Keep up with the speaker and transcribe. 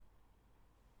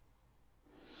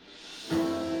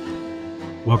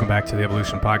Welcome back to the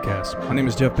Evolution Podcast. My name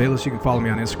is Jeff Bayless. You can follow me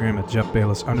on Instagram at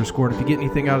JeffBayless_. If you get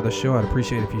anything out of the show, I'd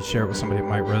appreciate it if you share it with somebody that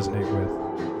might resonate with.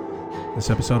 This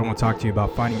episode, I want to talk to you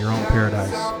about finding your own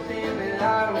paradise.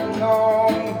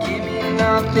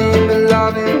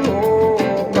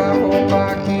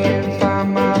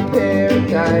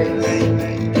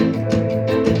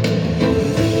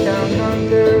 Down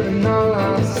under and all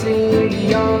I've seen,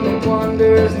 beyond the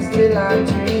wonders and still I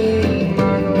dream.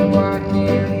 I know I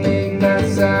can't make that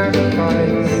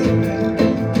sacrifice.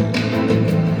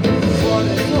 What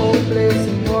is hopeless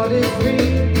and what is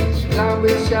real? I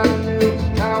wish I knew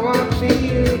how I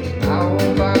feel. I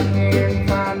hope I can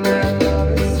find that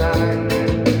love inside.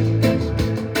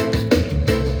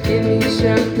 Give me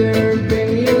shelter, bring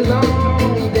me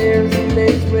along. There's a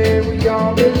place where we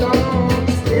all belong.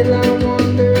 Still I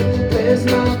wonder, where's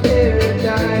my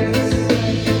paradise?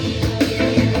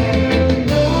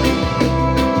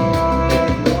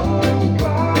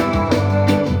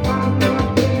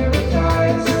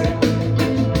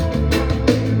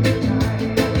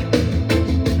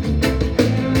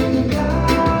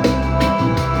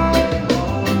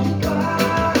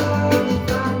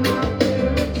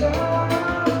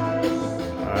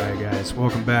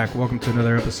 Welcome back. Welcome to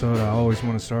another episode. I always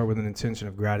want to start with an intention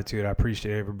of gratitude. I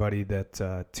appreciate everybody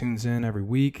that tunes in every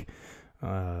week,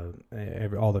 all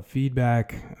the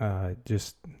feedback,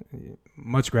 just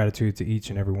much gratitude to each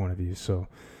and every one of you. So,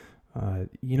 I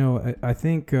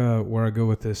think where I go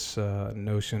with this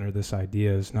notion or this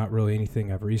idea is not really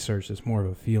anything I've researched. It's more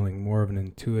of a feeling, more of an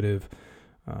intuitive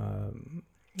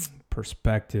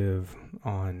perspective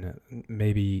on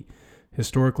maybe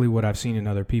historically what I've seen in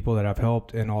other people that I've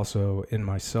helped, and also in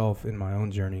myself, in my own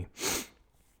journey.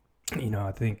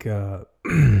 I think a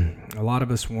lot of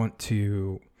us want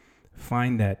to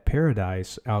find that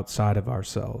paradise outside of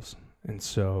ourselves. And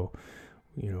so,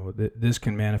 this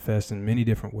can manifest in many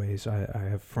different ways. I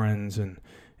have friends and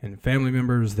family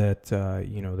members that,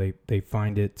 they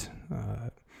find it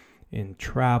in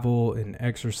travel, in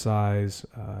exercise,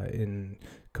 in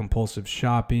compulsive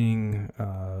shopping,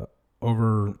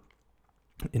 over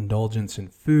indulgence in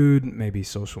food, maybe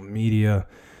social media,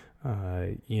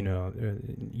 you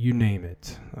name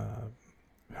it.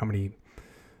 How many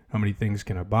things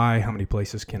can I buy? How many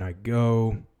places can I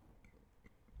go?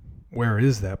 Where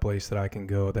is that place that I can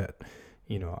go that,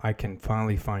 I can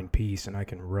finally find peace and I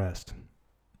can rest?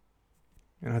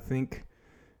 And I think,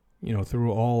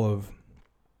 through all of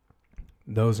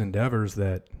those endeavors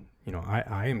that,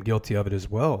 I am guilty of it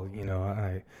as well.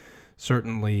 I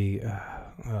certainly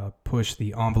push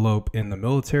the envelope in the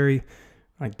military.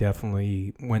 I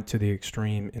definitely went to the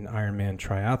extreme in Ironman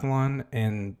triathlon,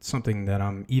 and something that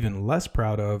I'm even less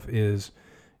proud of is,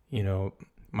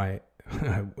 my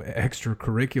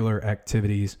extracurricular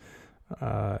activities,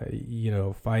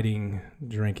 fighting,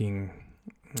 drinking,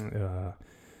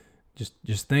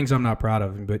 just things I'm not proud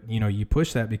of. But, you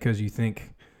push that because you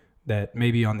think that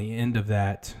maybe on the end of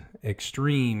that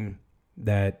extreme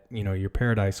that, your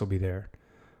paradise will be there.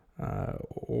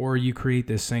 Or you create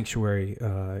this sanctuary.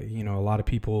 A lot of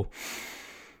people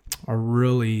are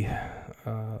really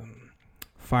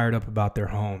fired up about their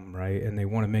home, right? And they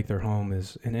want to make their home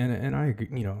and I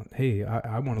agree, hey,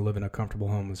 I want to live in a comfortable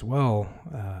home as well.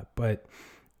 But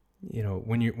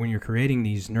when you're creating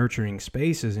these nurturing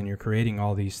spaces and you're creating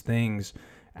all these things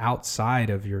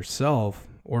outside of yourself,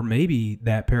 or maybe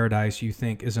that paradise you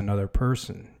think is another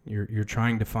person. You're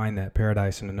trying to find that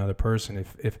paradise in another person.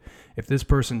 If this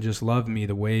person just loved me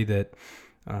the way that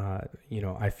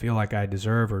I feel like I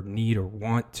deserve or need or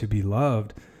want to be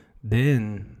loved,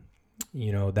 then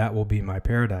that will be my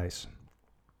paradise.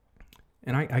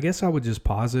 And I guess I would just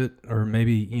posit, or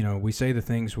maybe we say the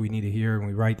things we need to hear and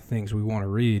we write the things we want to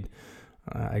read.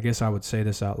 I guess I would say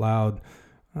this out loud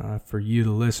for you, the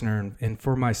listener, and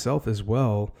for myself as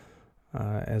well.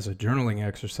 As a journaling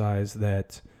exercise,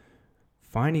 that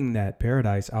finding that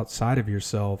paradise outside of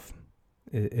yourself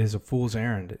is a fool's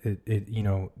errand.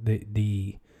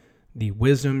 The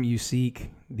wisdom you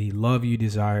seek, the love you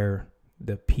desire,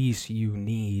 the peace you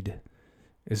need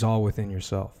is all within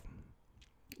yourself.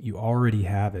 You already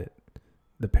have it.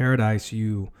 The paradise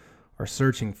you are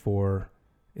searching for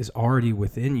is already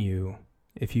within you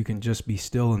if you can just be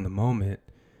still in the moment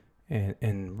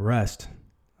and rest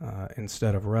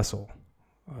instead of wrestle.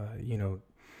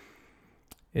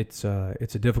 It's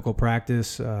a difficult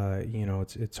practice.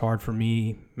 It's hard for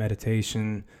me.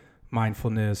 Meditation,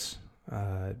 mindfulness,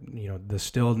 the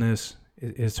stillness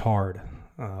is hard.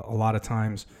 A lot of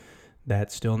times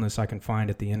that stillness I can find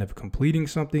at the end of completing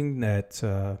something that,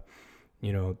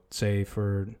 say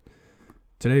for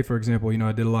today, for example,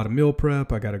 I did a lot of meal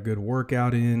prep. I got a good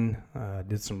workout in,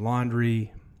 did some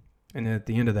laundry. And at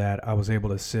the end of that, I was able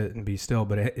to sit and be still.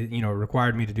 But it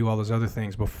required me to do all those other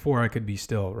things before I could be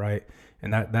still, right?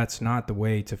 And that's not the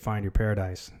way to find your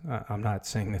paradise. I'm not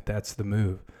saying that that's the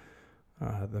move.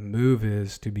 The move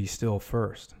is to be still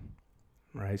first,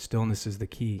 right? Stillness is the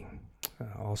key.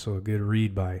 Also a good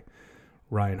read by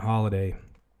Ryan Holiday.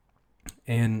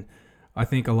 And I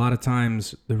think a lot of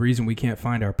times the reason we can't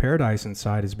find our paradise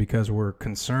inside is because we're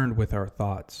concerned with our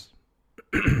thoughts.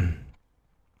 And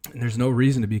there's no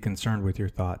reason to be concerned with your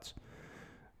thoughts,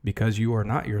 because you are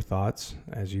not your thoughts.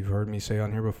 As you've heard me say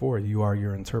on here before, you are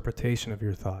your interpretation of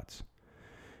your thoughts.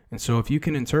 And so if you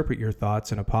can interpret your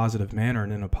thoughts in a positive manner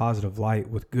and in a positive light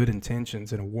with good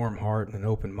intentions and a warm heart and an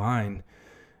open mind,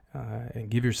 and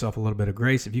give yourself a little bit of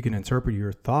grace, if you can interpret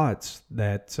your thoughts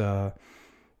that,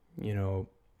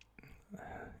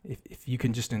 if you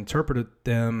can just interpret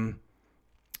them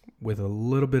with a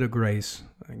little bit of grace,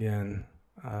 again,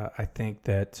 I think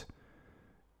that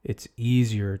it's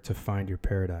easier to find your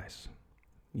paradise.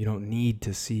 You don't need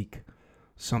to seek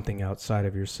something outside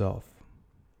of yourself.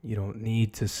 You don't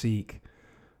need to seek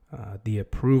the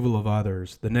approval of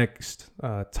others, the next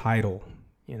title,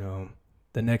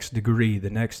 the next degree, the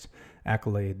next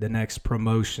accolade, the next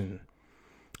promotion,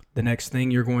 the next thing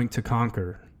you're going to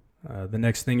conquer, the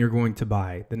next thing you're going to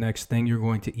buy, the next thing you're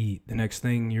going to eat, the next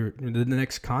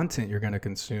content you're going to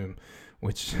consume,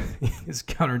 which is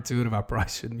counterintuitive. I probably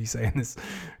shouldn't be saying this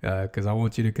because I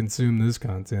want you to consume this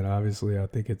content. Obviously, I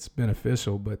think it's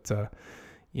beneficial, but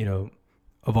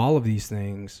of all of these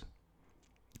things,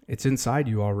 it's inside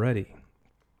you already.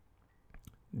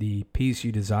 The peace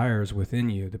you desire is within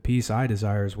you. The peace I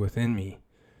desire is within me.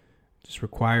 It just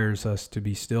requires us to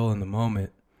be still in the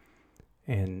moment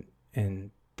and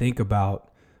think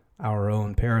about our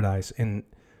own paradise. And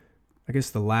I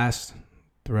guess the last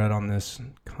thread on this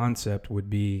concept would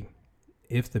be,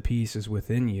 if the peace is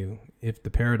within you, if the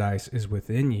paradise is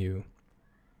within you,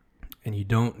 and you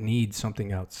don't need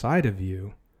something outside of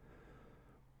you,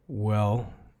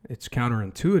 well, it's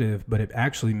counterintuitive, but it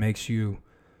actually makes you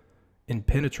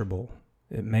impenetrable.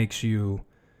 It makes you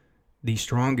the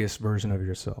strongest version of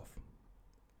yourself.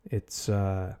 It's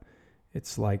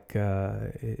like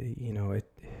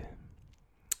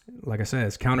like I said,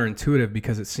 it's counterintuitive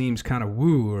because it seems kind of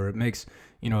woo, or it makes,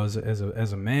 as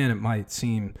a man, it might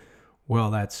seem, well,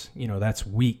 that's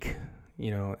weak,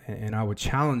 and I would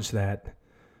challenge that,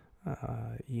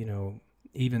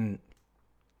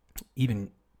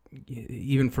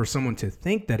 even for someone to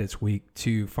think that it's weak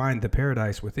to find the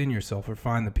paradise within yourself or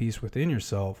find the peace within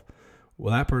yourself,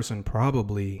 well, that person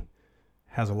probably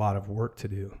has a lot of work to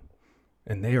do,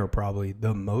 and they are probably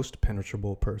the most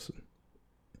penetrable person.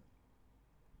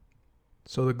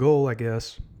 So the goal, I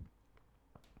guess,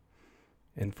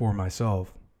 and for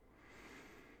myself,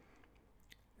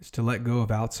 is to let go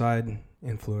of outside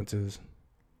influences,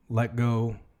 let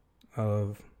go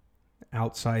of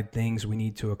outside things we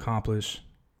need to accomplish,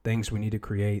 things we need to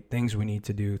create, things we need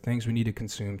to do, things we need to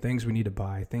consume, things we need to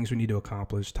buy, things we need to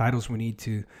accomplish, titles we need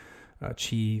to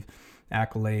achieve,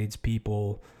 accolades,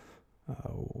 people,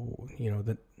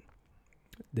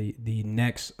 the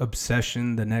next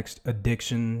obsession, the next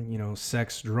addiction,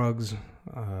 sex, drugs,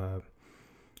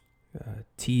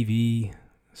 TV,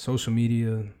 social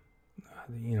media,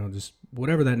 just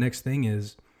whatever that next thing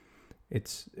is,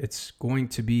 it's going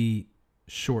to be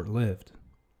short-lived.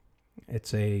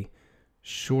 It's a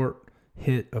short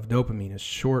hit of dopamine, a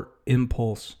short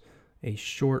impulse, a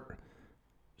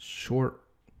short-lived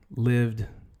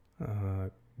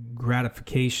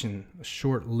gratification, a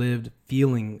short-lived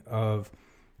feeling of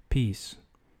peace.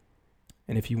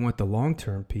 And if you want the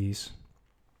long-term peace,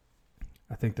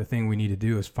 I think the thing we need to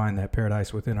do is find that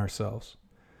paradise within ourselves.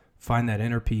 Find that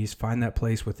inner peace, find that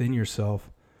place within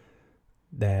yourself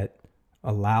that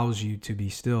allows you to be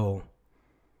still.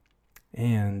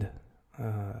 And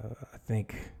I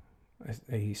think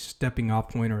a stepping off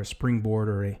point or a springboard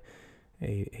or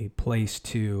a place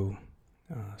to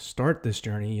start this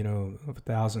journey, of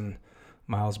 1,000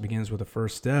 miles begins with the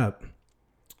first step.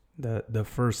 The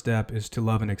first step is to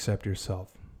love and accept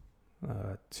yourself,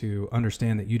 to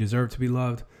understand that you deserve to be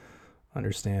loved,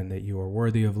 understand that you are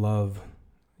worthy of love,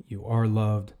 you are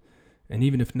loved, and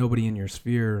even if nobody in your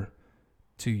sphere,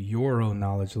 to your own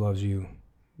knowledge, loves you,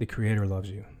 the Creator loves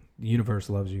you, the universe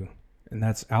loves you, and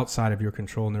that's outside of your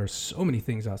control, and there are so many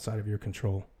things outside of your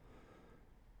control.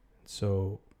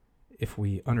 So if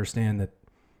we understand that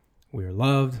we are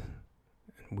loved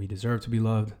and we deserve to be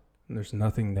loved, and there's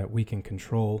nothing that we can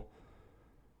control,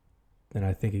 then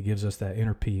I think it gives us that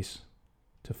inner peace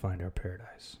to find our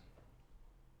paradise.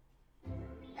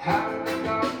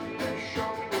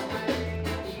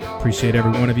 Appreciate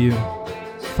every one of you.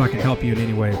 If I can help you in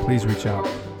any way, please reach out.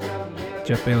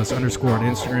 Jeff Bayless _ on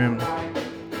Instagram.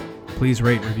 Please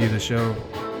rate and review the show.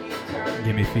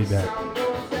 Give me feedback.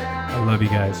 I love you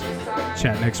guys.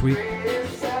 Chat next week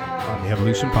on the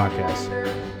Evolution Podcast.